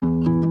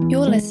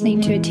You're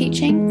listening to a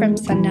teaching from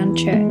Sundown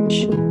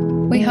Church.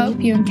 We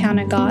hope you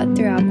encounter God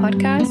through our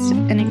podcast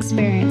and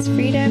experience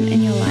freedom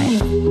in your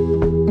life.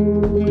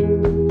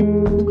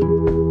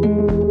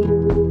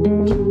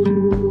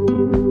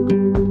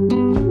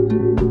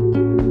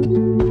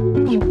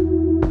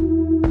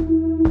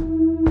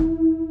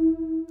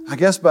 I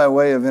guess by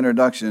way of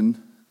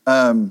introduction,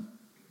 I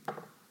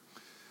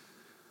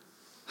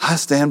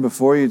stand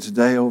before you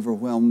today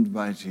overwhelmed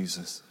by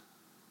Jesus.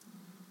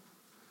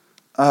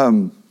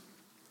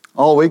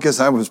 All week as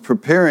I was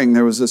preparing,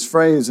 there was this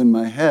phrase in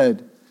my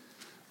head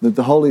that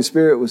the Holy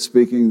Spirit was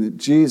speaking, that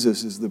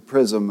Jesus is the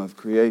prism of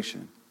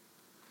creation.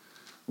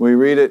 We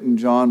read it in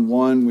John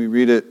 1, we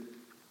read it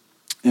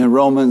in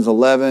Romans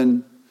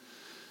 11,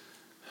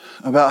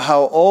 about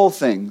how all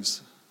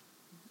things,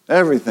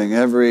 everything,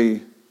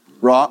 every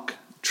rock,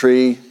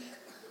 tree,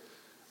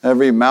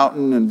 every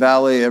mountain and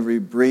valley, every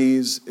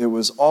breeze, it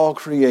was all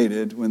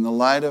created when the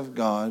light of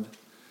God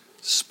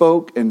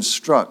spoke and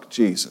struck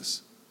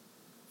Jesus.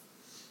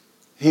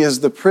 He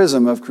is the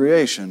prism of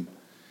creation.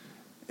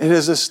 It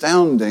is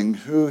astounding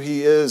who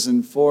He is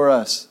and for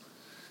us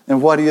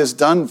and what He has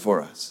done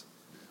for us.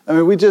 I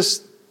mean,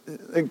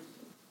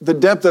 the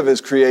depth of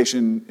His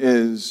creation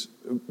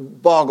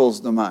boggles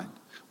the mind.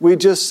 We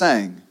just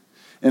sang.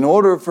 In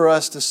order for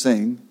us to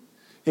sing,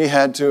 He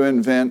had to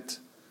invent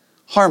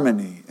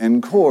harmony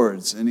and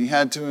chords, and He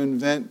had to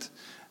invent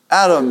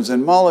atoms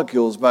and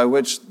molecules by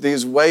which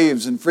these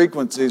waves and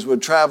frequencies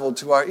would travel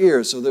to our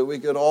ears so that we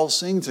could all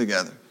sing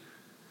together.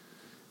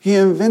 He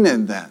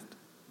invented that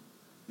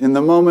in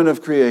the moment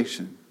of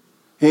creation.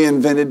 He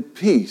invented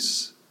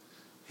peace.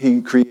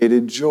 He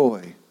created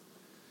joy.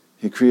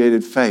 He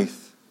created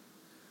faith.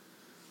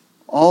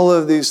 All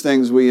of these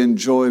things we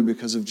enjoy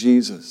because of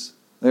Jesus.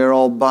 They are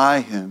all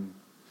by Him,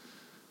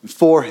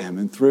 for Him,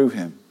 and through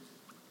Him.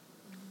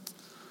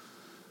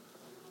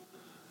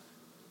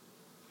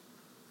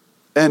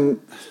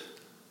 And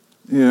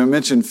I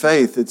mentioned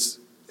faith.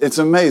 It's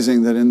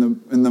amazing that in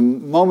the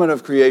moment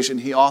of creation,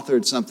 He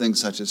authored something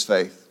such as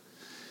faith.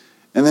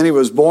 And then He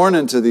was born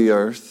into the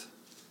earth,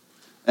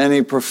 and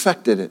He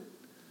perfected it.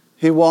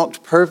 He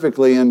walked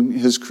perfectly in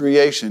His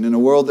creation in a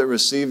world that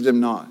received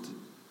Him not.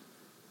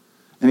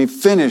 And He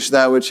finished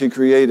that which He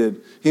created.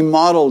 He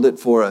modeled it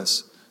for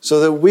us so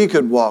that we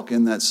could walk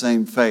in that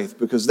same faith,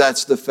 because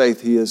that's the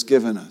faith He has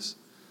given us,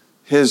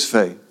 His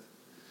faith.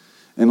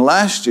 And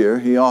last year,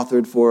 He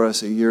authored for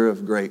us a year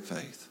of great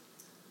faith.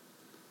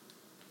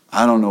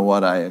 I don't know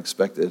what I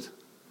expected.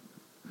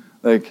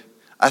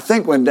 I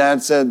think when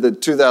Dad said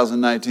that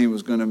 2019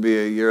 was going to be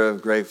a year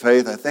of great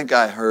faith, I think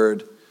I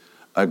heard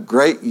a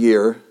great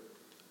year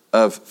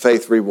of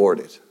faith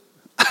rewarded.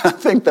 I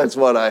think that's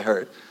what I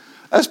heard.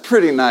 That's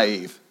pretty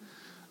naive.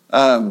 We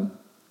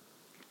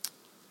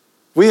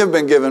have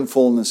been given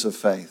fullness of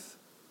faith,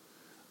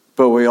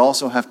 but we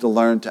also have to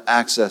learn to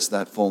access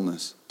that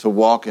fullness, to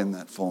walk in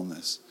that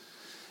fullness.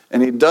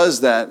 And He does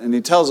that, and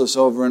He tells us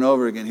over and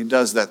over again, He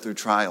does that through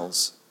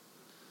trials.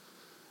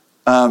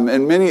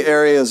 In many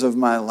areas of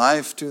my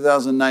life,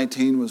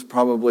 2019 was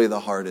probably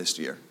the hardest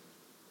year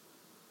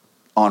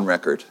on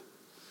record.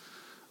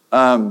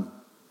 I'm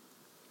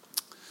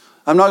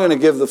not going to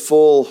give the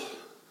full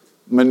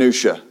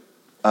minutia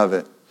of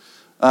it.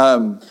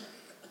 But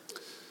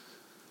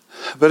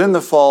in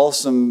the fall,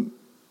 some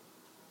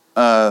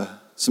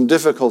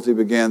difficulty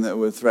began that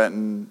would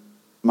threaten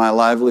my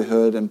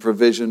livelihood and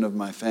provision of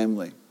my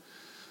family.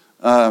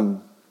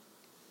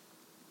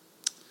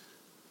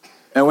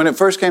 And when it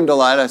first came to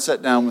light, I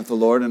sat down with the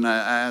Lord and I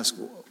asked,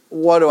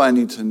 what do I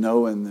need to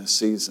know in this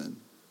season?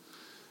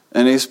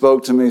 And He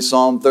spoke to me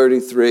Psalm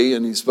 33,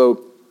 and He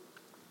spoke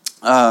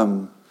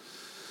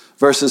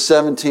verses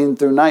 17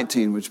 through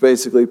 19, which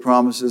basically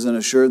promises and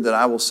assured that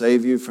I will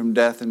save you from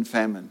death and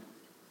famine.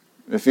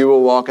 If you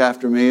will walk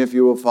after me, if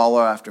you will follow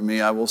after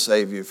me, I will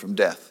save you from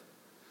death.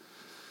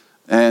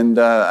 And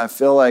I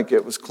feel like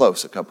it was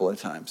close a couple of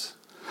times.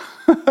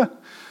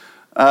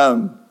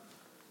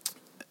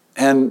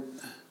 And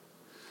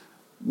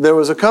there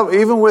was a couple,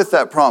 even with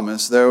that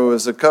promise, there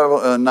was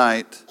a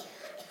night,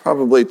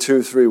 probably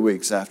 2-3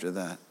 weeks after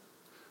that,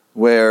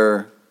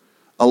 where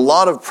a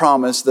lot of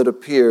promise that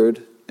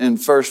appeared in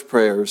first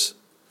prayers,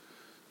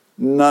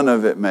 none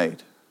of it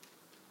made.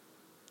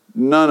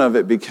 None of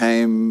it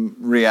became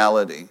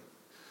reality.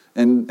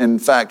 And in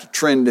fact,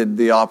 trended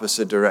the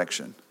opposite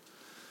direction.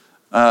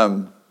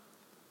 And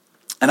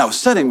I was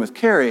sitting with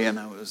Carrie, and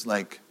I was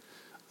like,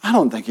 I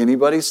don't think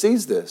anybody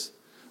sees this.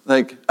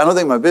 I don't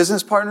think my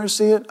business partners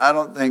see it. I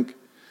don't think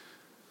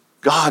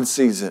God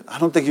sees it. I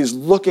don't think He's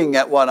looking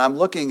at what I'm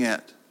looking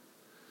at.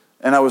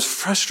 And I was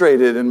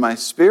frustrated in my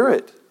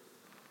spirit.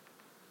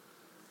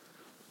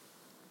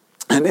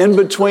 And in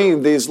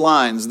between these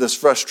lines, this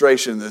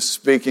frustration, this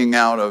speaking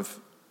out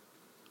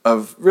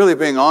of really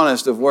being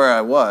honest of where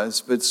I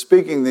was, but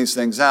speaking these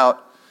things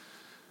out,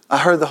 I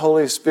heard the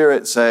Holy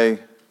Spirit say,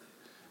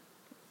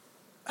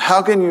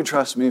 how can you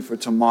trust me for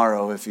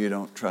tomorrow if you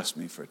don't trust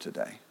me for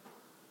today?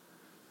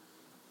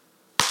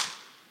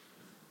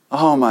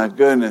 Oh my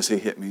goodness, He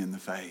hit me in the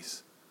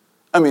face.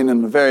 I mean,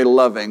 in a very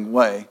loving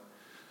way.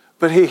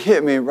 But he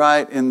hit me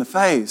right in the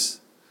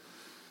face.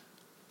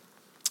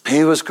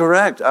 He was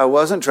correct. I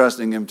wasn't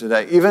trusting him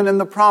today. Even in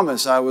the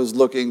promise, I was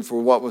looking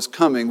for what was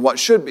coming, what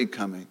should be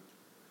coming,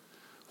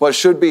 what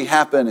should be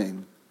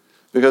happening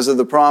because of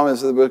the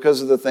promise,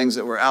 because of the things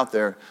that were out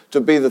there,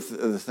 to be the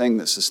thing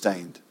that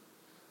sustained,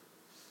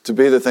 to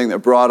be the thing that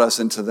brought us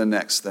into the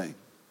next thing.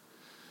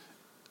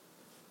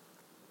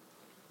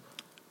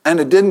 And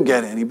it didn't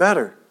get any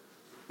better.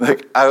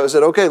 Like I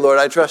said, okay, Lord,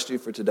 I trust you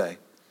for today.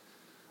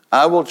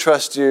 I will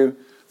trust you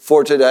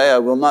for today. I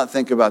will not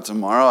think about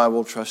tomorrow. I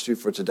will trust you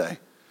for today.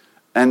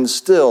 And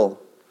still,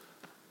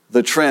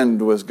 the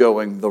trend was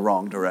going the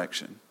wrong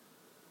direction.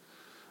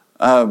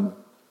 And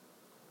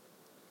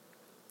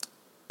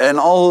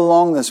all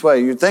along this way,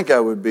 you'd think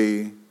I would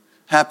be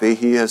happy.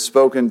 He has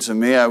spoken to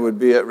me. I would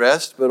be at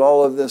rest. But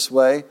all of this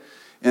way,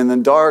 in the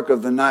dark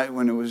of the night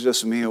when it was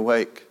just me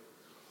awake,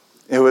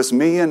 it was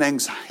me in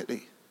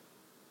anxiety,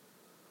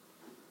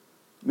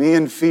 me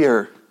in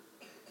fear,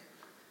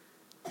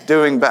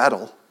 doing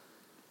battle.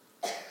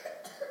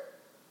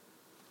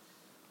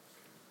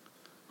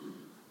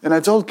 And I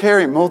told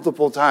Carrie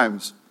multiple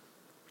times,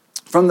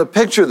 from the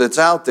picture that's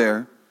out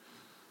there,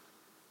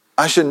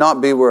 I should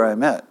not be where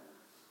I'm at.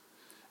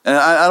 And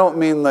I don't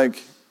mean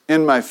like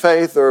in my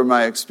faith or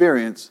my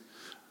experience,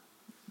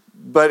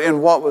 but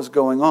in what was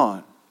going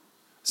on.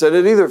 So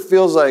it either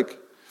feels like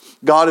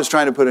God is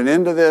trying to put an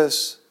end to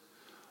this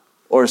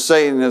or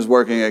Satan is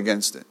working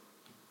against it.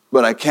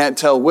 But I can't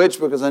tell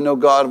which because I know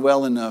God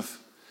well enough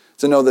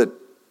to know that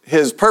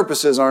his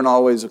purposes aren't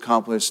always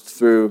accomplished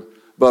through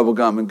bubble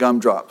gum and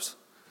gumdrops.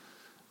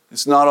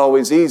 It's not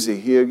always easy.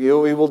 He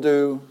will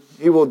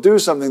do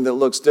something that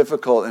looks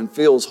difficult and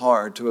feels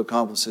hard to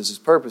accomplish his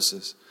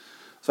purposes.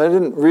 So I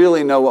didn't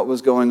really know what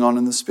was going on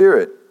in the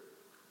spirit.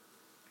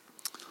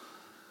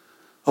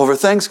 Over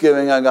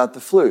Thanksgiving, I got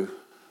the flu.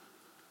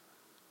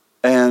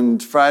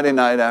 And Friday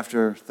night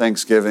after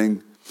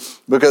Thanksgiving,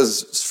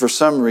 because for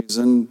some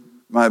reason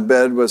my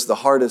bed was the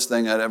hardest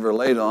thing I'd ever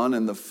laid on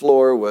and the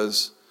floor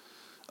was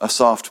a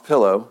soft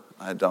pillow.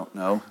 I don't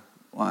know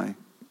why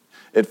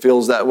it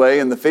feels that way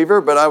in the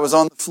fever, but I was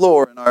on the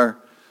floor in our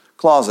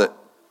closet.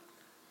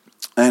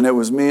 And it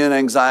was me and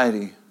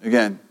anxiety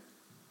again.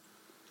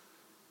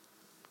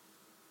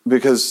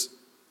 Because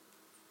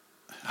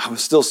I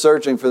was still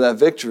searching for that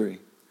victory.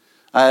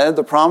 I had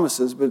the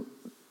promises, but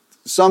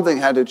something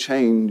had to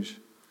change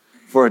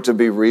for it to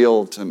be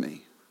real to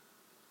me.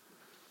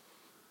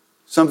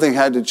 Something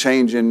had to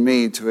change in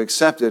me to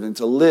accept it and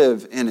to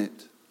live in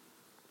it.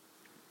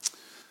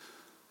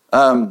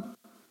 And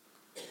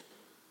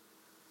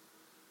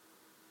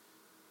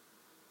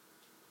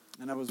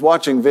I was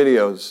watching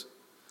videos,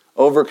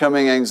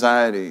 Overcoming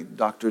Anxiety,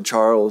 Dr.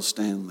 Charles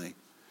Stanley.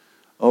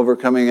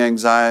 Overcoming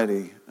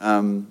Anxiety,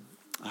 I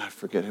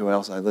forget who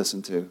else I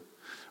listened to.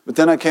 But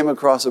then I came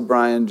across a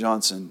Brian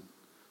Johnson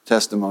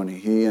testimony.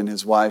 He and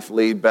his wife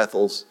lead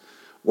Bethel's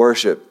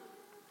worship.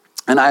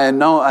 And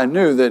I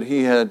knew that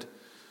he had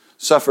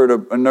suffered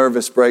a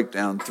nervous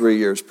breakdown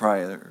 3 or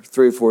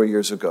 4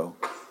 years ago.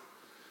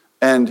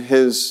 And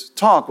his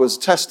talk was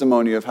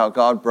testimony of how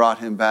God brought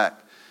him back.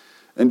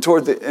 And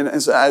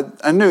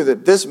I knew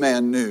that this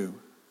man knew.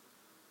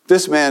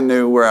 This man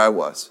knew where I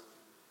was.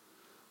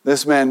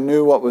 This man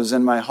knew what was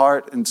in my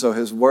heart, and so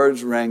his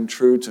words rang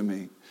true to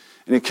me.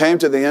 And he came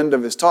to the end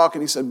of his talk,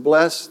 and he said,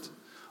 "Blessed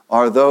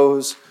are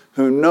those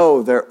who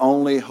know their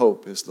only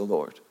hope is the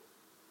Lord."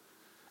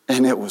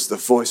 And it was the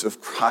voice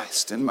of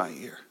Christ in my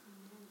ear.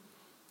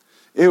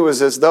 It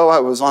was as though I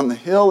was on the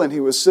hill, and he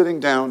was sitting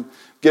down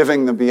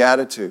giving the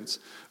Beatitudes.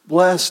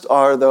 Blessed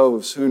are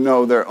those who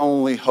know their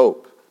only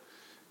hope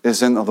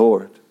is in the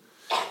Lord.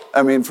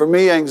 I mean, for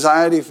me,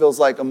 anxiety feels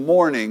like a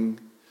mourning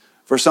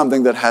for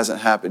something that hasn't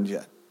happened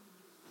yet.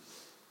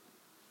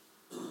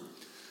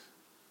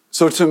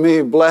 So to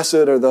me, blessed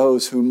are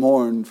those who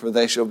mourn, for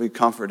they shall be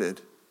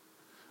comforted,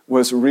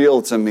 was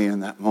real to me in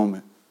that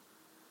moment.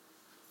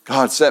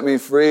 God set me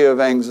free of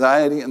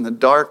anxiety in the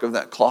dark of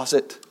that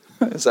closet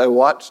as I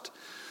watched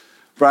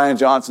Brian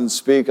Johnson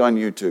speak on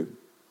YouTube.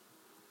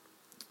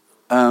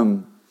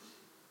 And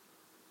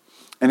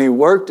he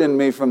worked in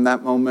me from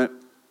that moment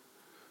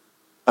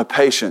a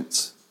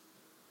patience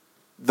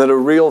that a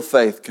real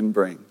faith can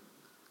bring.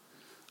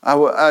 I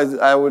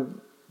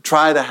would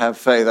try to have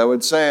faith. I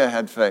would say I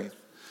had faith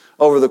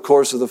over the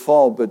course of the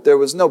fall, but there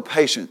was no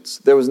patience.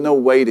 There was no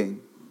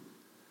waiting.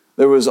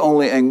 There was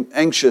only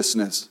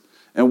anxiousness.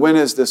 And when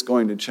is this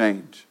going to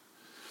change?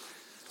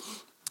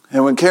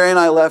 And when Carrie and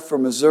I left for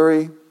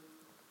Missouri,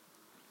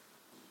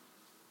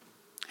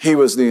 he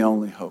was the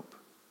only hope.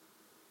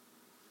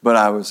 But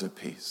I was at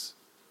peace.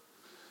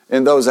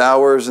 In those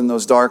hours, in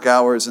those dark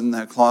hours in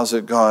that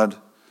closet, God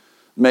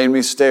made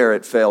me stare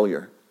at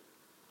failure.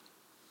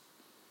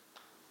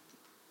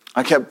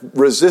 I kept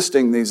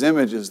resisting these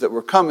images that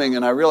were coming,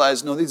 and I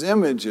realized, no, these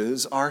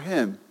images are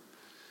him.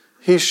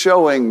 He's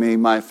showing me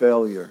my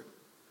failure.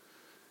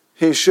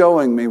 He's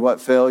showing me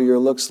what failure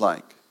looks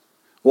like,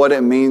 what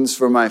it means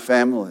for my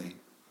family.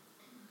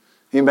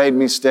 He made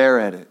me stare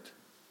at it.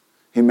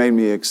 He made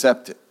me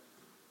accept it.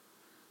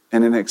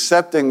 And in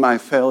accepting my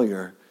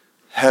failure,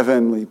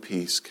 heavenly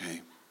peace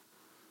came.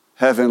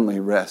 Heavenly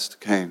rest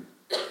came.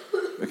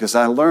 Because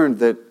I learned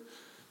that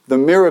the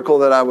miracle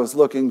that I was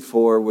looking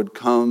for would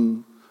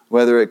come,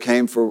 whether it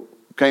came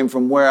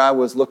from where I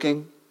was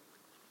looking,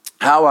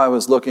 how I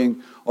was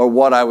looking, or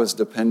what I was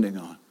depending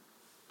on.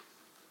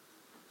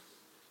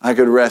 I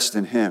could rest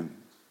in Him,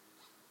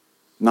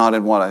 not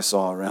in what I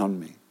saw around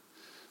me.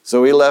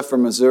 So we left for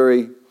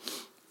Missouri.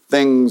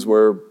 Things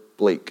were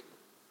bleak.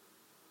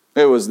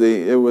 It was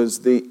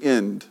the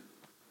end,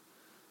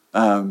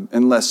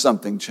 unless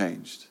something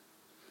changed.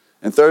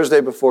 And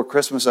Thursday before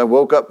Christmas, I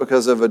woke up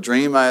because of a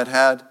dream I had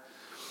had.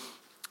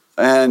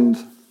 And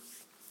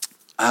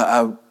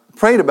I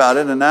prayed about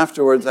it, and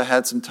afterwards I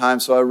had some time,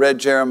 so I read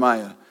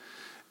Jeremiah.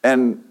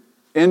 And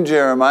in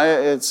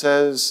Jeremiah, it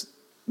says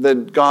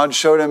that God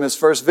showed him his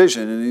first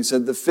vision, and he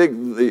said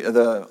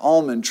the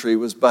almond tree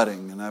was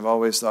budding. And I've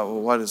always thought,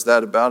 well, what is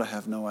that about? I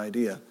have no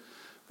idea.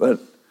 But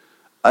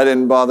I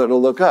didn't bother to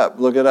look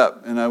it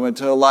up. And I went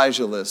to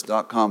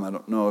ElijahList.com. I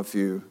don't know if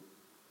you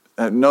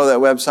know that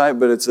website,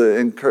 but it's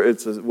a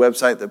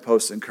website that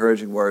posts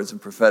encouraging words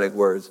and prophetic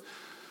words.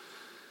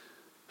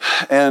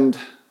 And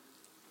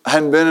I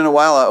hadn't been in a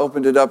while. I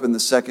opened it up, and the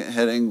second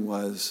heading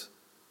was,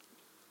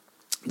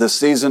 "The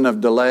season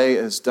of delay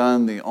is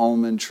done, the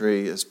almond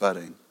tree is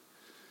budding."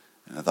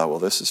 And I thought, well,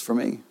 this is for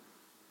me.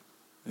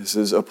 This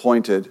is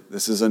appointed.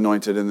 This is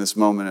anointed in this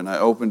moment. And I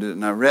opened it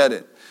and I read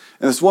it.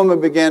 And this woman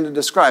began to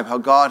describe how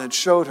God had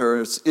showed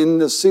her in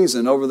this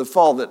season, over the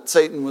fall, that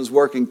Satan was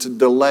working to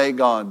delay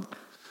God,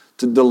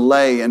 to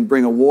delay and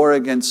bring a war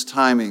against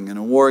timing and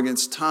a war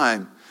against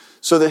time,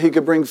 so that he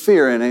could bring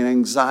fear and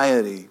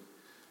anxiety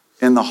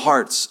in the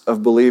hearts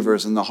of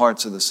believers and the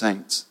hearts of the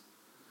saints.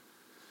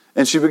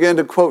 And she began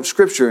to quote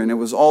Scripture, and it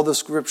was all the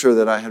Scripture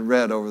that I had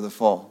read over the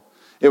fall.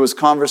 It was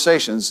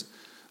conversations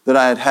that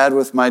I had had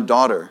with my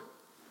daughter,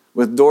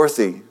 with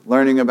Dorothy,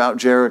 learning about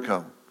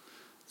Jericho,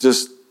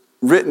 just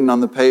written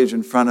on the page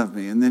in front of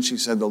me. And then she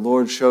said, "The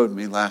Lord showed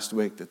me last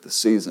week that the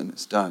season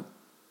is done.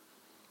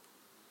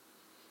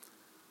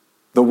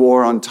 The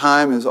war on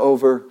time is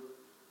over."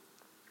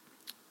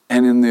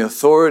 And in the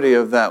authority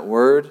of that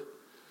word,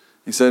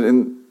 he said,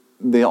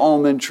 the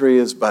almond tree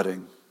is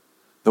budding.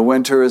 The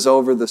winter is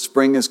over, the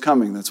spring is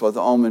coming. That's what the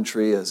almond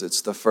tree is.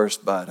 It's the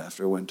first bud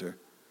after winter.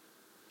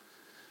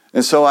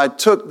 And so I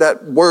took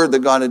that word that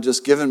God had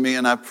just given me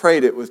and I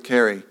prayed it with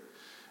Carrie.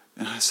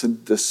 And I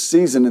said, the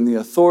season and the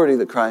authority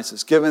that Christ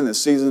has given, the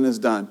season is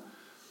done.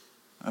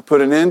 I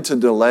put an end to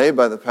delay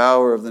by the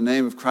power of the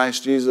name of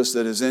Christ Jesus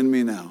that is in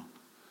me now.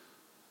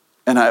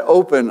 And I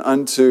open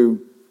unto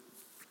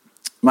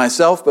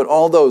myself, but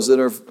all those that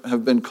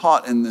have been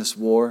caught in this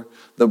war,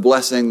 the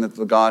blessing that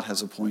the God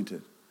has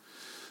appointed.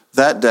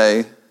 That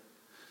day,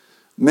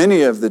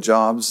 many of the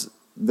jobs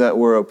that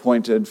were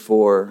appointed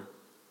for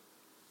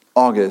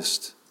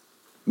August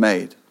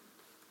made.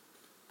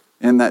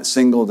 In that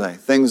single day,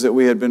 things that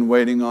we had been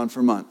waiting on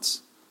for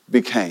months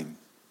became.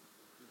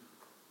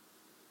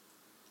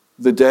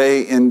 The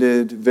day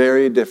ended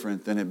very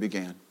different than it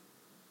began.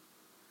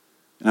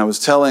 And I was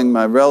telling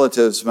my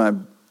relatives, my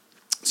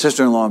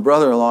sister-in-law and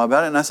brother-in-law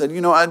about it, and I said,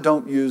 I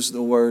don't use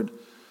the word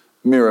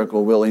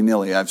miracle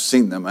willy-nilly. I've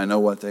seen them. I know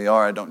what they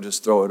are. I don't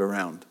just throw it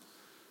around.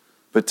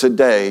 But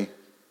today,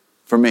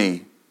 for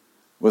me,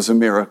 was a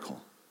miracle.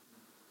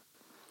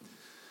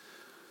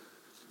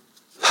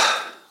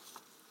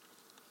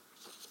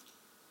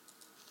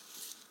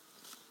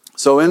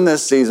 So in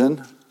this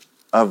season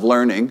of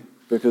learning,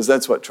 because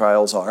that's what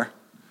trials are,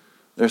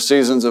 there's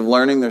seasons of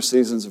learning, there's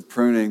seasons of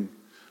pruning.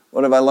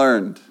 What have I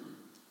learned?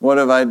 What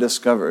have I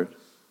discovered?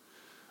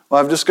 Well,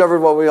 I've discovered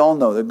what we all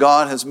know, that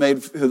God has made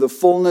the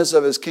fullness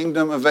of His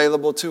kingdom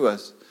available to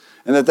us,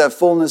 and that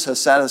fullness has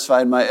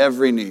satisfied my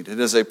every need. It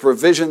is a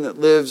provision that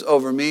lives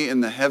over me in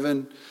the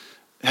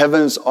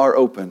heavens are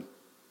open.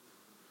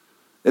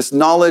 It's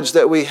knowledge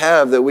that we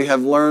have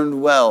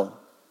learned well,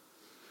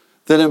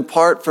 that in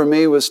part for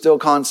me was still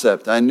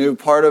concept. I knew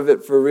part of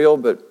it for real,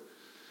 but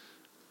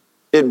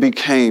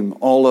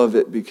all of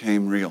it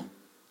became real.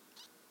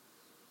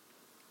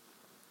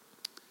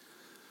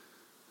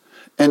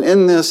 And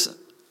in this,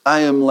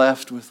 I am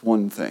left with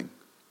one thing.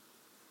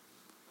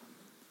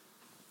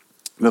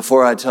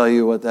 Before I tell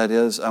you what that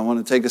is, I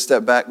want to take a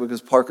step back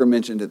because Parker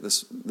mentioned it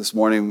this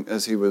morning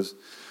as he was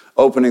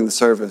opening the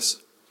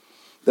service.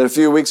 That a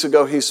few weeks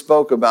ago he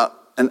spoke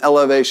about an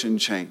elevation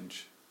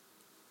change.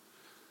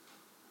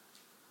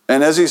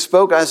 And as he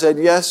spoke, I said,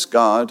 "Yes,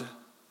 God,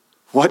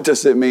 what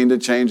does it mean to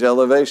change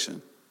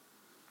elevation?"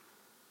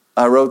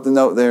 I wrote the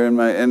note there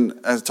and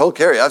I told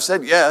Carrie, I've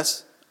said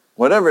yes.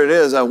 Whatever it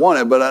is, I want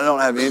it, but I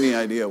don't have any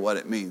idea what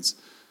it means.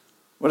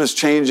 What does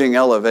changing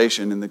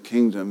elevation in the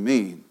kingdom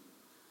mean?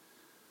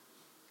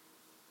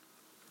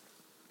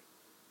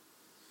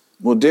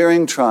 Well,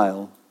 during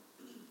trial,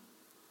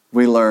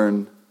 we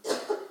learn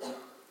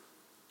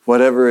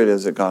whatever it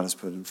is that God has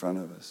put in front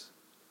of us.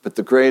 But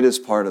the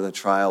greatest part of the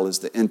trial is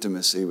the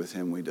intimacy with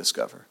Him we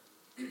discover.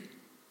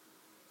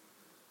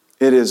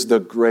 It is the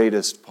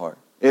greatest part.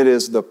 It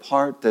is the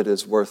part that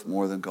is worth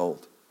more than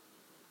gold.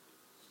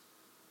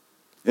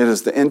 It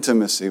is the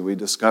intimacy we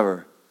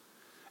discover.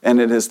 And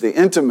it is the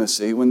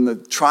intimacy when the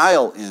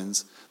trial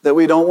ends that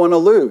we don't want to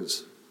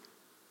lose.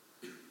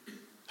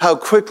 How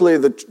quickly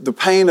the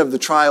pain of the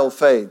trial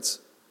fades,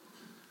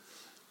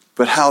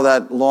 but how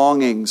that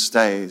longing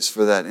stays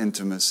for that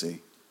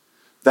intimacy.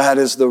 That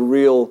is the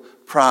real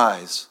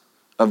prize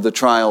of the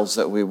trials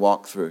that we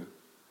walk through.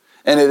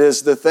 And it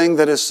is the thing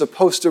that is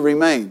supposed to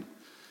remain.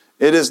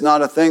 It is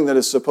not a thing that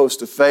is supposed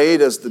to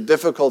fade as the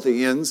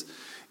difficulty ends.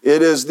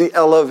 It is the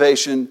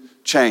elevation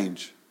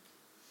change.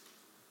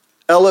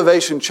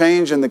 Elevation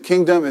change in the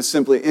kingdom is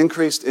simply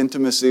increased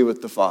intimacy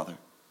with the Father.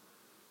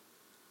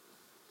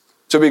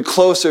 To be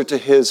closer to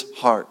His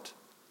heart.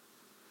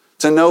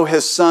 To know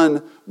His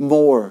Son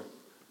more.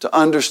 To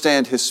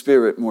understand His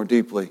Spirit more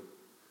deeply.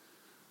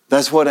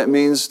 That's what it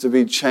means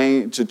to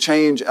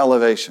change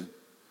elevation.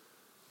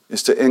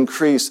 Is to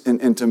increase in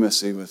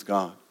intimacy with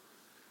God.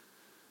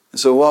 And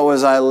so what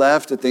was I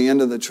left at the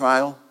end of the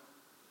trial?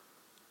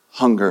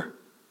 Hunger.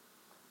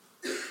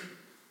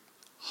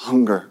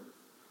 Hunger.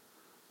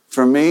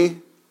 For me,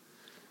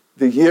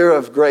 the year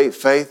of great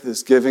faith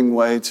is giving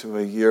way to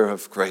a year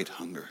of great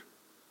hunger.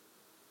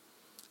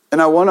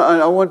 And I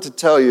want to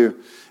tell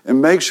you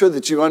and make sure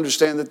that you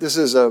understand that this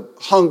is a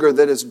hunger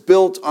that is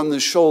built on the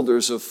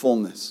shoulders of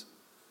fullness.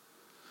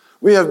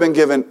 We have been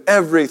given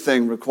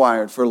everything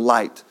required for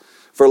light,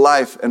 for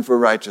life, and for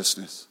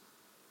righteousness.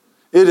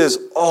 It is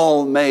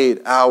all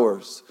made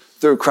ours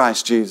through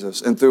Christ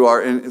Jesus and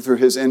through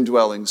His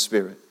indwelling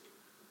Spirit.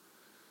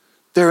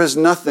 There is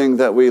nothing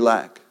that we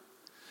lack.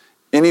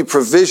 Any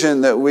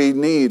provision that we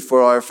need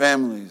for our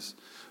families,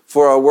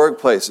 for our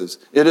workplaces,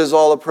 it is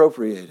all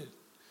appropriated.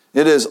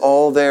 It is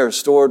all there,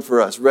 stored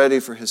for us, ready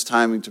for His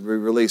timing to be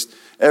released.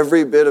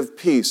 Every bit of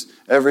peace,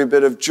 every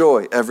bit of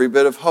joy, every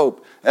bit of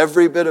hope,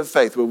 every bit of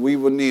faith, what we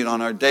will need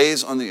on our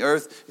days on the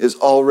earth is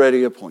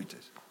already appointed.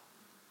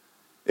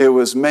 It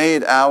was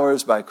made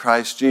ours by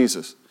Christ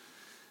Jesus.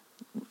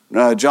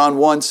 John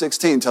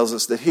 1:16 tells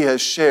us that He has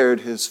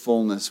shared His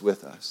fullness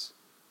with us.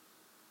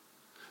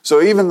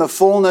 So even the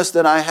fullness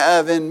that I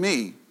have in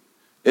me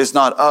is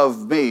not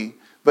of me,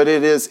 but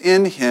it is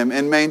in Him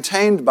and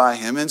maintained by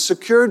Him and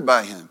secured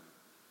by Him.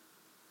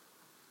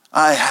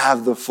 I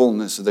have the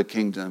fullness of the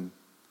kingdom,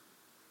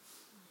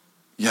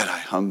 yet I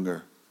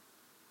hunger.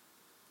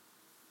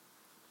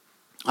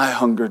 I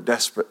hunger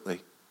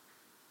desperately.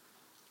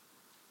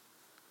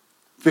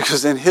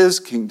 Because in His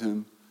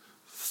kingdom,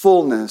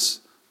 fullness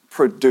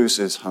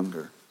produces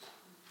hunger.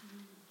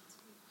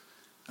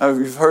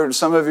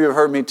 Some of you have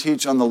heard me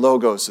teach on the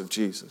Logos of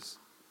Jesus.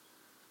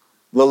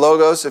 The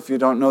Logos, if you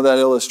don't know that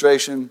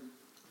illustration,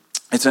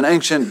 it's an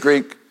ancient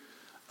Greek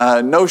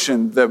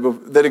notion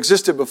that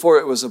existed before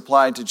it was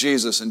applied to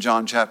Jesus in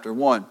John chapter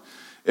 1.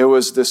 It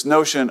was this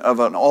notion of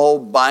an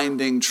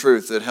all-binding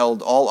truth that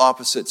held all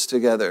opposites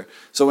together.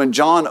 So when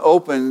John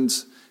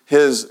opens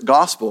his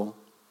gospel,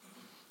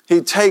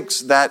 he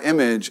takes that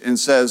image and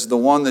says, the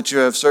one that you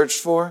have searched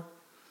for,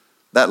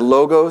 that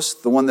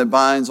Logos, the one that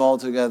binds all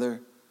together,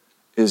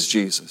 is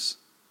Jesus.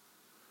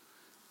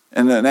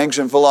 And an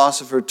ancient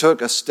philosopher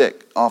took a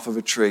stick off of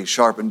a tree,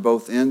 sharpened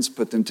both ends,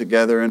 put them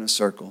together in a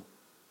circle.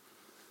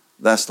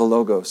 That's the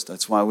Logos.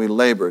 That's why we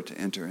labor to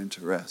enter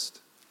into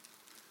rest.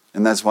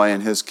 And that's why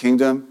in His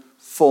kingdom,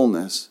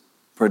 fullness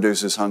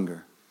produces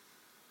hunger.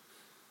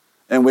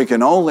 And we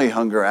can only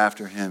hunger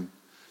after Him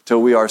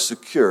till we are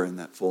secure in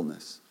that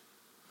fullness.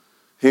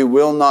 He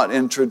will not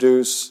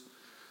introduce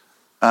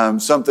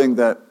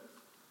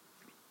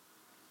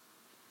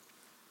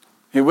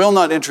He will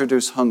not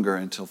introduce hunger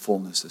until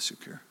fullness is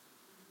secure.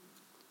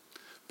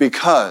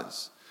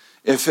 Because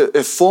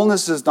if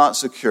fullness is not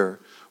secure,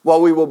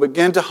 what we will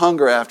begin to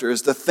hunger after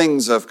is the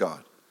things of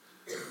God.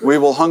 We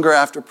will hunger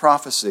after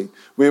prophecy.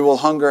 We will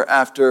hunger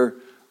after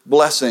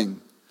blessing.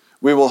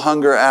 We will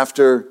hunger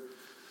after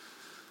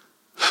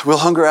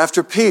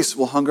peace.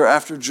 We'll hunger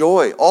after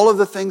joy. All of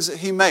the things that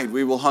He made,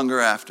 we will hunger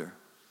after.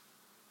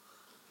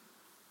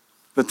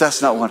 But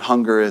that's not what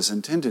hunger is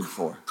intended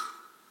for.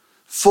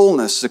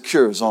 Fullness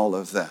secures all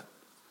of that.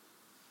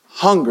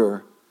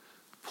 Hunger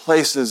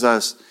places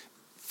us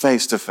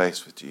face to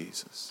face with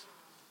Jesus.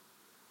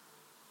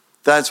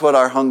 That's what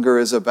our hunger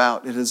is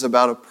about. It is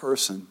about a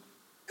person.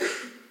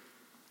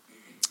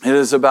 It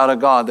is about a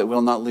God that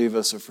will not leave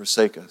us or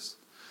forsake us.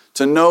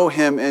 To know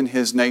Him in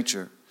His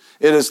nature.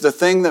 It is the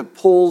thing that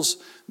pulls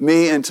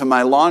me into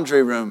my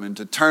laundry room and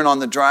to turn on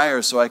the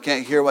dryer so I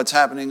can't hear what's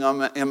happening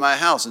in my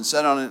house and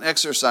set on an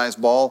exercise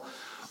ball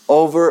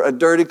over a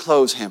dirty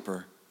clothes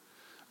hamper.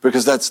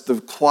 Because that's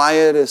the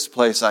quietest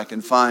place I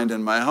can find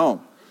in my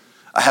home.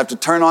 I have to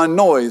turn on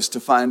noise to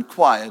find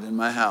quiet in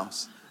my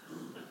house.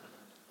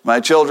 My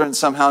children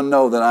somehow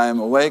know that I am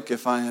awake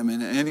if I am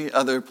in any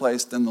other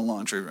place than the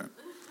laundry room.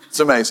 It's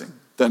amazing.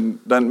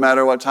 Doesn't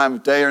matter what time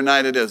of day or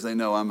night it is, they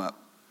know I'm up.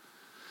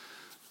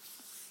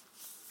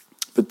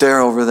 But there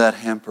over that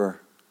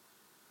hamper,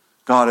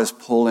 God is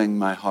pulling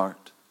my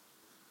heart.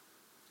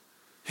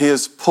 He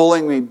is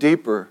pulling me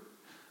deeper.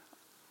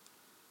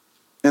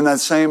 In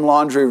that same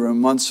laundry room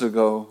months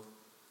ago,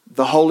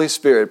 the Holy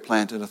Spirit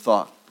planted a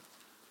thought.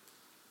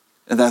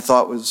 And that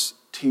thought was,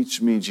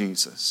 teach me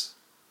Jesus.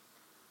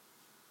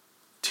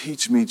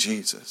 Teach me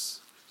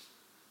Jesus.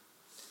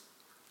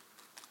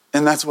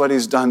 And that's what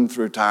he's done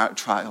through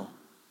trial.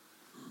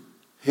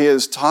 He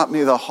has taught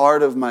me the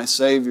heart of my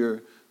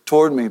Savior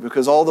toward me,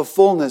 because all the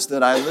fullness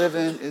that I live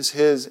in is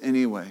his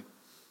anyway.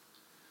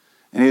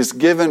 And he's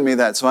given me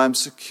that, so I'm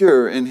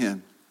secure in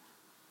him.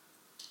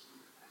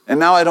 And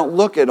now I don't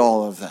look at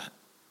all of that.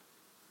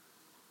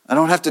 I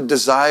don't have to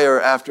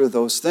desire after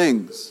those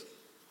things.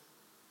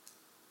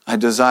 I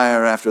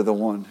desire after the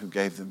one who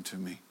gave them to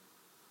me.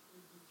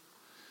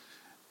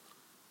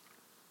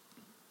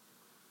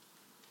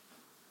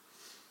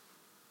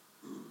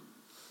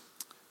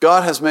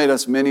 God has made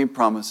us many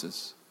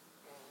promises.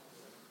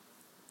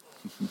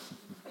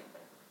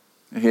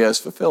 He has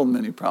fulfilled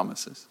many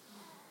promises.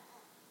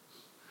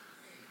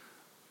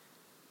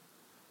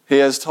 He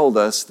has told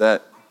us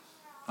that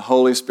a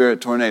Holy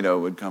Spirit tornado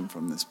would come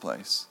from this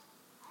place.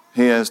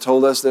 He has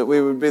told us that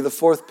we would be the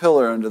fourth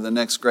pillar under the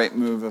next great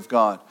move of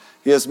God.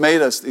 He has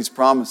made us these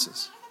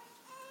promises.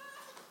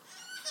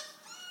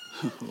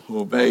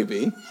 Oh,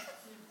 baby.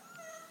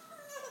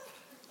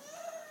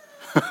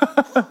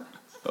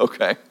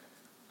 Okay.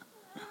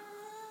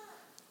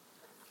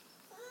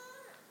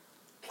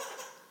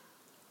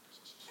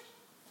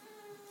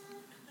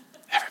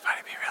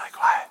 Everybody be really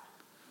quiet.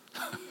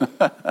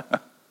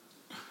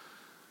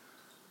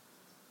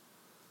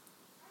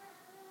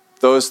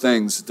 Those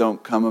things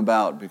don't come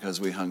about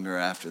because we hunger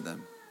after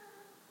them.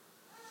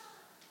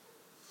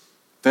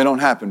 They don't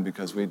happen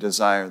because we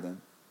desire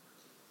them,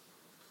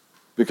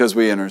 because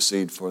we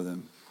intercede for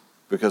them,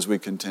 because we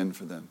contend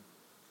for them.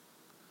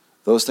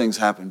 Those things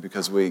happen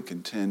because we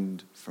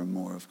contend for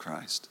more of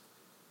Christ.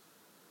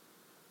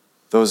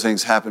 Those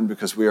things happen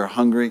because we are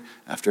hungry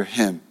after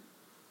him.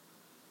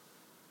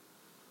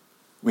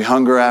 We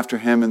hunger after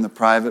him in the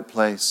private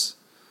place.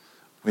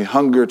 We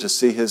hunger to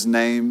see his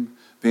name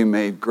be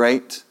made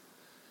great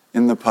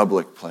in the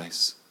public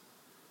place.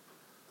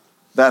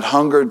 That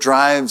hunger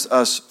drives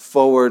us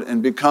forward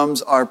and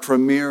becomes our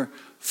premier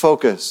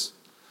focus.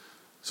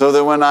 So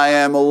that when I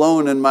am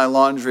alone in my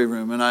laundry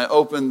room and I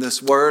open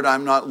this word,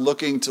 I'm not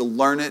looking to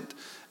learn it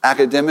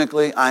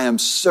academically. I am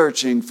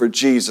searching for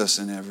Jesus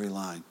in every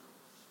line.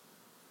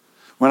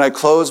 When I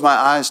close my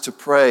eyes to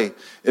pray,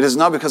 it is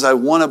not because I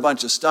want a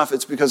bunch of stuff,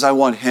 it's because I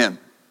want him.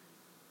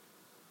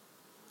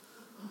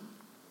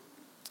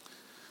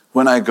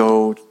 When I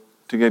go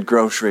to get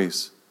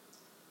groceries,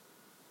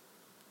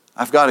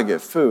 I've got to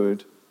get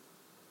food,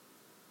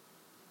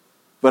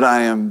 but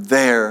I am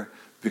there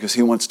because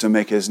he wants to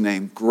make his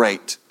name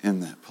great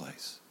in that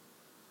place.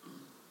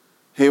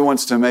 He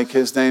wants to make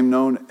his name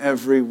known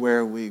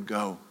everywhere we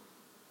go.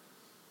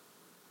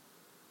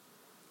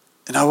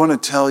 And I want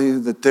to tell you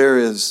that there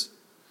is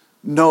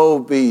no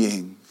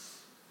being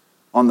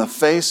on the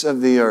face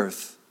of the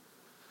earth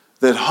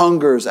that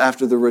hungers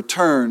after the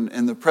return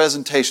and the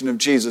presentation of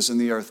Jesus in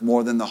the earth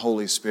more than the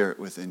Holy Spirit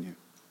within you.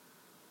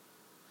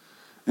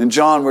 In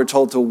John, we're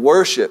told to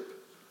worship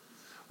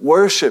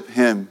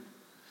him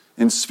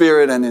in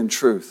spirit and in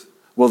truth.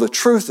 Well, the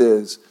truth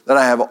is that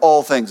I have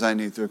all things I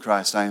need through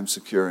Christ. I am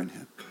secure in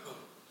him.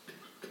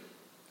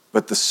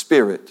 But the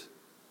Spirit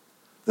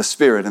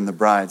and the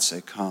bride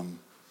say, come.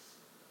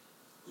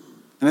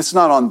 And it's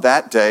not on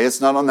that day.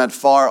 It's not on that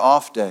far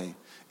off day.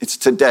 It's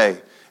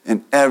today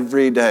and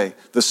every day.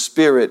 The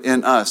Spirit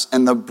in us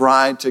and the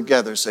bride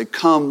together say,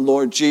 come,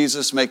 Lord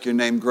Jesus, make your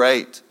name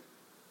great.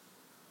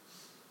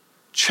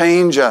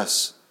 Change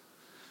us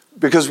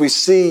because we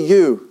see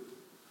you.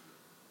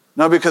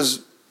 Not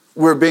because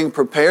we're being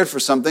prepared for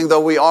something, though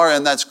we are,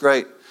 and that's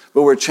great.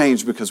 But we're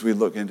changed because we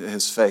look into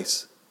his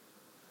face.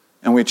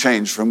 And we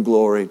change from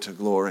glory to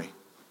glory.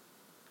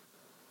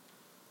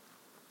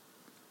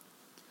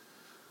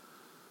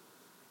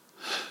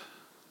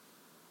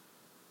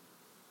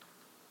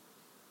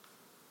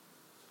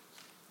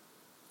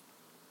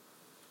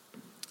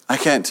 I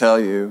can't tell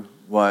you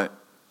what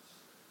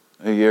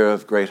a year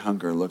of great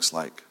hunger looks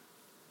like.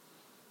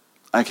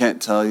 I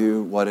can't tell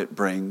you what it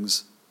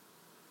brings.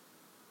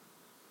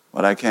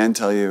 What I can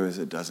tell you is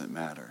it doesn't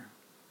matter.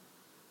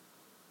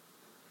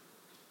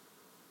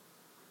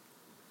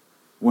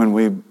 When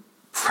we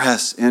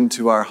press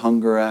into our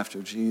hunger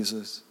after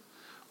Jesus,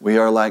 we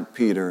are like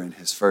Peter in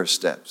his first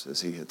steps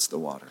as he hits the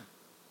water.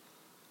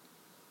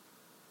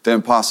 The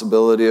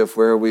impossibility of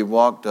where we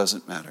walk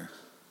doesn't matter.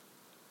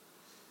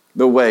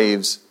 The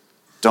waves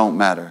don't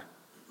matter.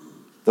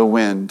 The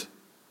wind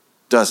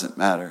doesn't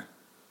matter.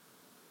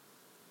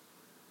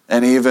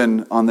 And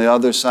even on the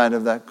other side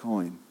of that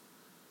coin,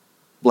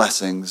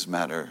 blessings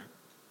matter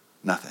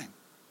nothing.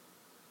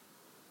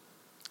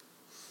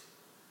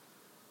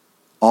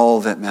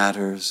 All that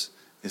matters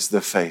is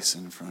the face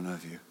in front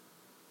of you.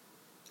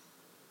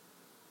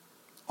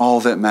 All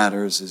that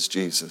matters is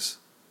Jesus.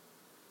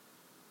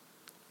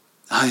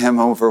 I am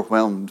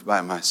overwhelmed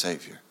by my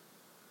Savior.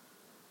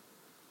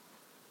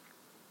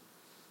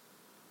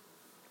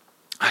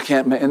 I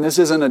can't make, and this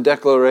isn't a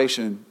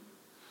declaration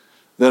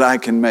that I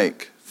can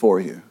make for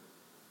you.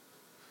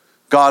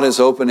 God is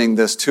opening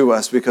this to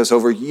us because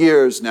over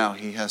years now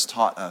He has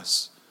taught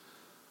us.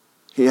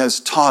 He has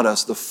taught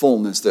us the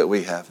fullness that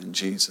we have in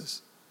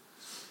Jesus.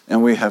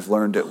 And we have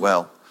learned it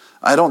well.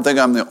 I don't think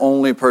I'm the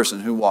only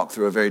person who walked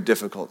through a very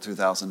difficult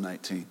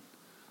 2019.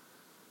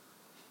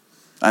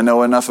 I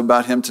know enough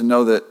about Him to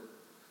know that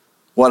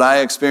what I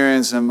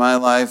experience in my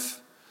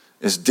life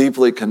is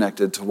deeply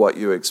connected to what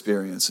you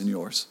experience in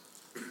yours.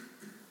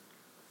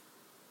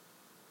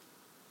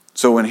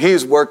 So when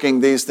He's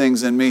working these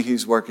things in me,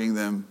 He's working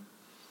them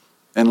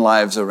in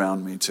lives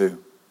around me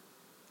too.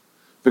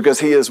 Because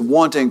He is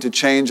wanting to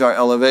change our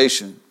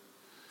elevation.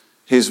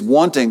 He's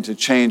wanting to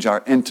change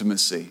our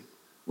intimacy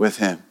with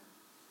Him.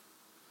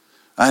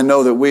 I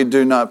know that we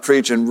do not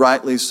preach, and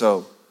rightly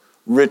so,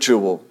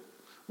 ritual.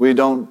 We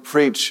don't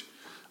preach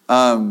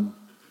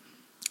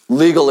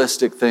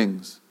legalistic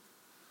things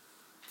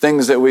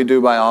that we do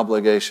by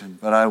obligation.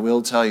 But I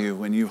will tell you,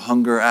 when you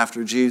hunger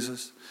after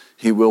Jesus,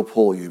 He will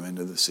pull you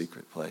into the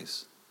secret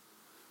place.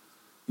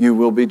 You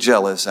will be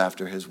jealous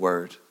after His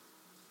word.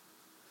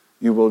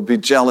 You will be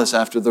jealous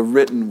after the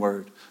written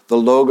word, the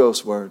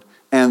Logos word,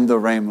 and the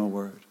Rhema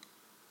word.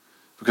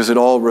 Because it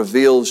all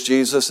reveals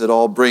Jesus, it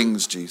all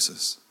brings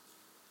Jesus.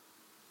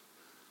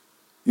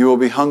 You will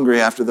be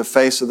hungry after the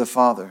face of the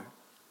Father.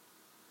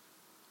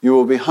 You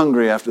will be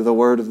hungry after the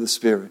word of the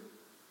Spirit.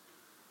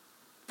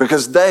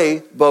 Because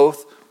they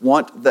both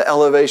want the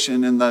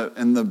elevation and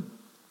the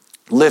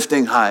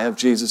lifting high of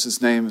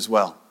Jesus' name as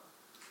well.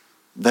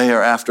 They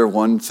are after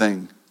one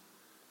thing: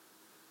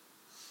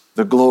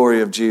 the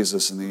glory of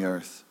Jesus in the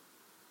earth.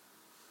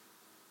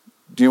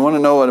 Do you want to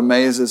know what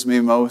amazes me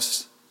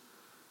most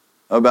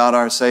about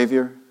our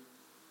Savior?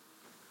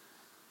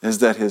 Is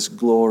that His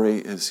glory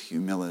is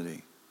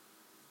humility.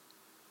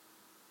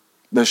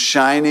 The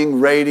shining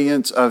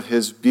radiance of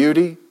His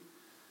beauty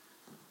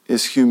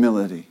is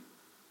humility.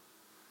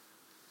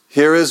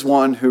 Here is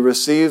one who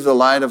received the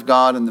light of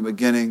God in the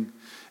beginning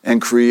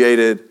and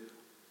created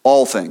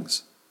all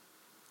things.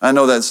 I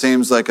know that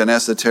seems like an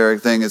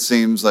esoteric thing. It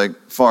seems like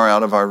far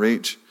out of our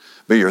reach.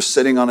 But you're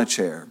sitting on a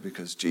chair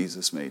because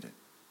Jesus made it.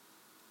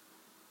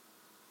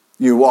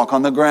 You walk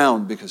on the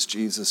ground because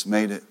Jesus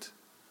made it.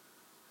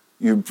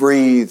 You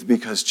breathe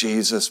because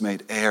Jesus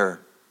made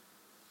air.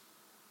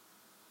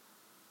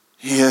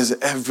 He is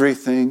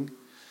everything.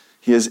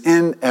 He is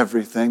in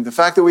everything. The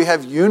fact that we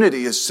have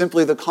unity is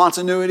simply the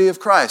continuity of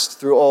Christ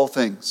through all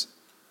things.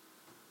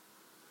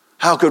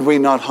 How could we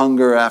not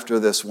hunger after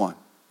this one?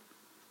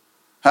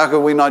 How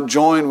could we not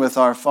join with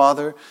our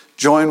Father,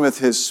 join with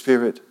His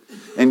Spirit,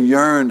 and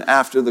yearn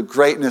after the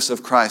greatness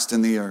of Christ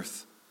in the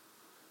earth?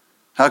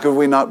 How could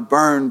we not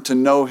burn to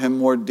know Him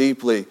more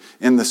deeply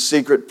in the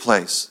secret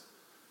place,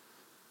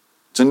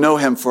 to know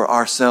Him for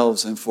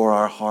ourselves and for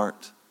our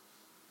heart?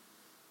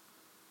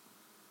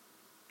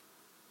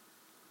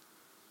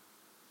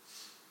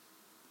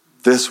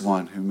 This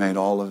one who made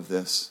all of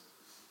this,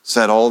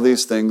 set all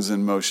these things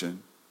in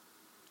motion,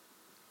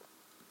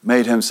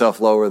 made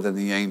Himself lower than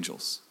the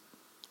angels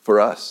for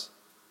us,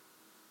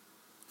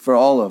 for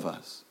all of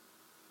us.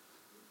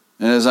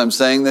 And as I'm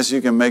saying this,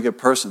 you can make it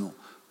personal.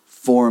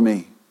 For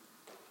me.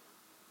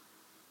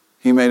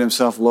 He made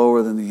Himself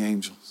lower than the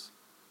angels.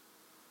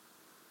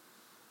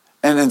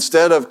 And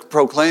instead of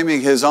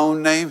proclaiming His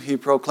own name, He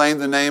proclaimed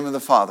the name of the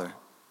Father,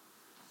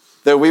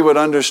 that we would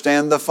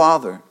understand the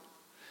Father.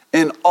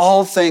 In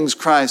all things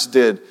Christ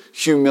did,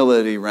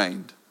 humility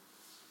reigned.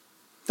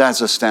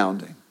 That's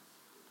astounding.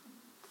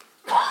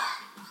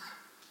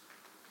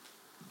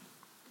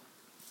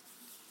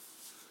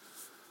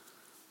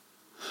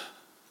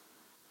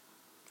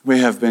 We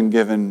have been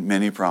given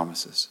many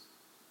promises,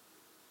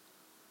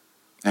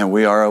 and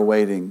we are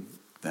awaiting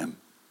them.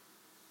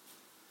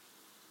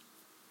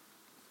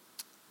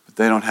 But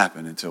they don't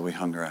happen until we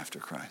hunger after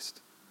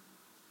Christ,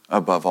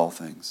 above all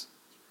things.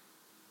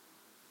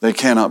 They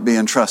cannot be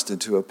entrusted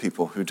to a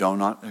people who do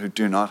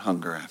not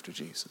hunger after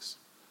Jesus.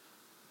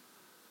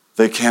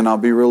 They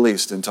cannot be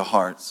released into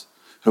hearts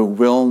who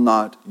will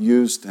not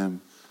use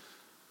them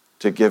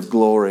to give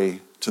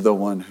glory to the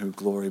one who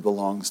glory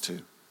belongs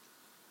to.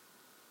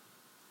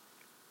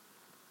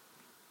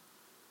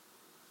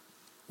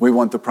 We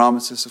want the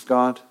promises of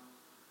God.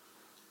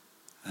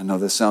 I know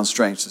this sounds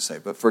strange to say,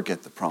 but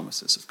forget the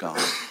promises of God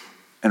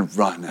and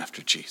run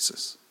after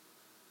Jesus.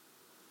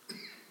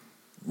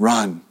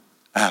 Run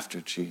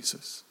after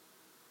Jesus.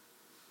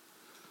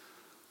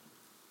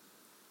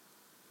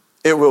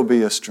 It will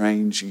be a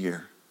strange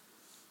year.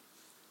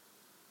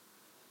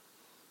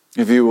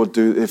 If you will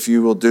do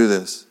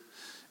this,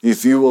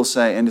 if you will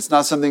say, and it's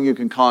not something you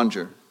can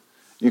conjure.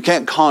 You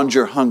can't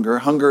conjure hunger.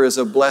 Hunger is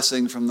a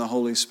blessing from the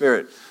Holy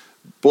Spirit.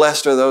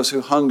 Blessed are those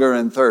who hunger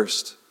and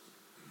thirst.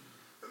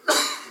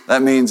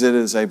 That means it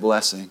is a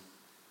blessing.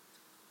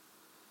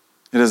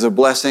 It is a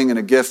blessing and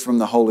a gift from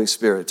the Holy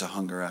Spirit to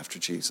hunger after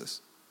Jesus.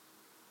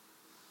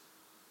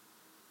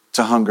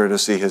 To hunger to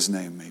see His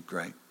name made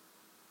great.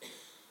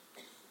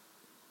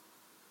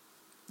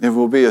 It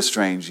will be a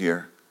strange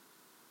year.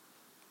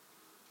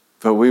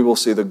 But we will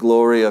see the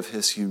glory of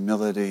His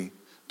humility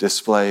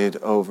displayed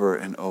over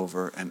and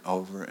over and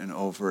over and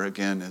over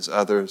again as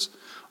others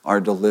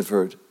are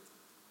delivered,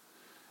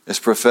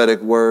 as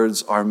prophetic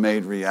words are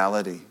made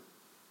reality.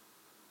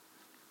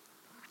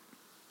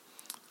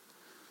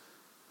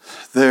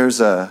 There's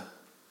a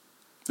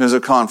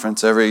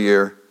conference every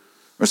year,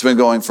 or it's been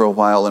going for a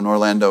while in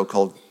Orlando,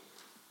 called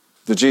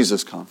the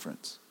Jesus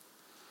Conference.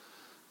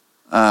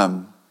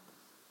 And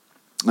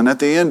at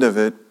the end of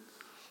it,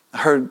 I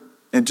heard,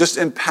 and just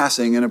in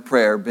passing in a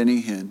prayer,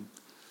 Benny Hinn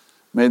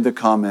made the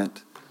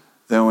comment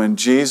that when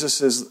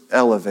Jesus is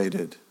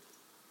elevated,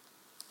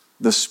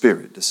 the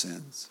Spirit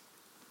descends.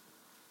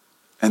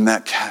 And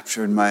that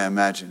captured my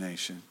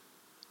imagination.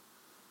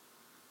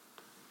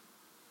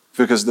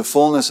 Because the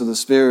fullness of the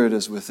Spirit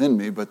is within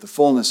me, but the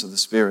fullness of the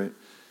Spirit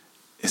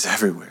is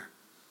everywhere.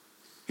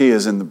 He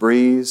is in the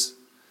breeze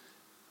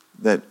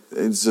that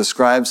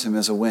describes him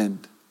as a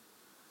wind.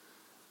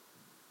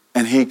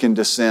 And he can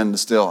descend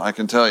still. I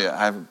can tell you,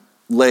 I've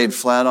laid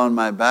flat on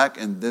my back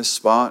in this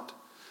spot,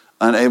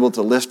 unable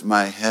to lift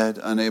my head,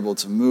 unable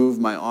to move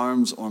my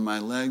arms or my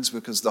legs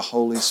because the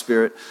Holy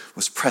Spirit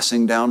was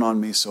pressing down on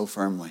me so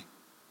firmly.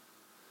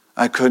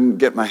 I couldn't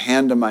get my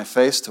hand to my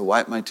face to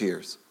wipe my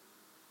tears.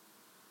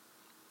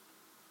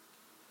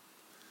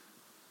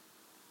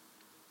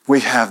 We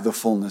have the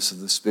fullness of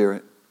the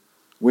Spirit.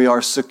 We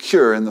are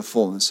secure in the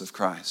fullness of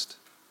Christ.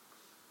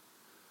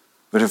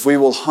 But if we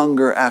will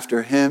hunger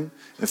after Him,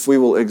 if we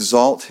will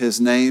exalt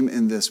His name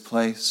in this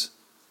place,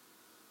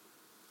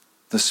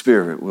 the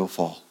Spirit will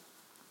fall.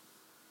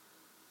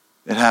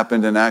 It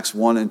happened in Acts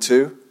 1 and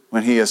 2.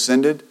 When He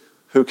ascended,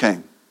 who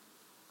came?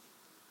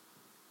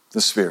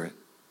 The Spirit.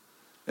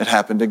 It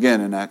happened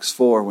again in Acts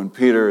 4 when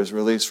Peter is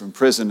released from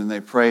prison and they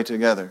pray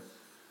together.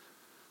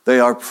 They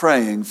are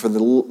praying for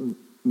the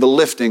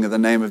lifting of the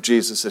name of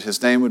Jesus, that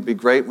His name would be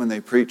great when they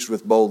preached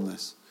with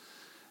boldness.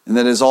 And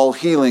that as all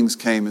healings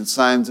came and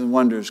signs and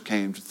wonders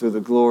came through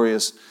the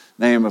glorious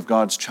name of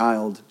God's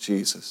child,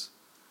 Jesus.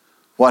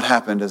 What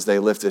happened as they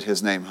lifted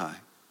His name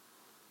high?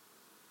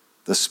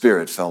 The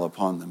Spirit fell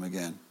upon them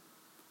again.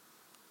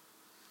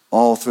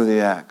 All through the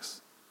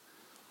Acts.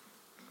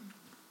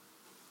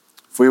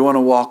 If we want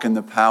to walk in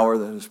the power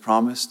that is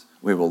promised,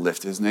 we will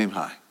lift His name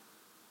high.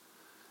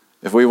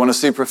 If we want to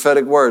see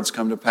prophetic words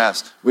come to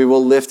pass, we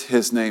will lift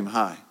His name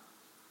high.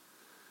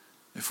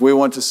 If we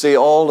want to see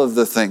all of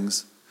the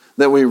things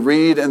that we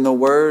read in the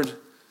Word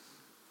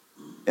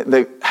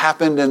that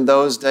happened in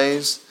those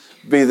days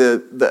be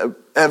the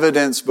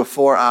evidence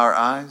before our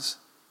eyes,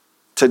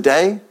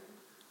 today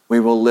we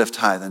will lift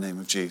high the name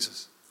of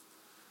Jesus.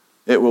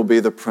 It will be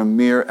the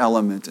premier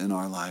element in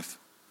our life.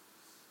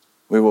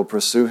 We will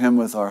pursue Him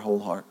with our whole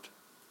heart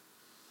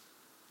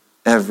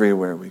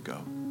everywhere we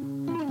go.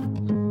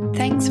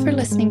 Thanks for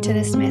listening to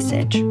this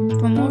message.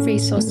 For more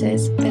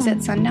resources, visit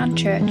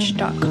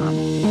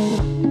sundownchurch.com.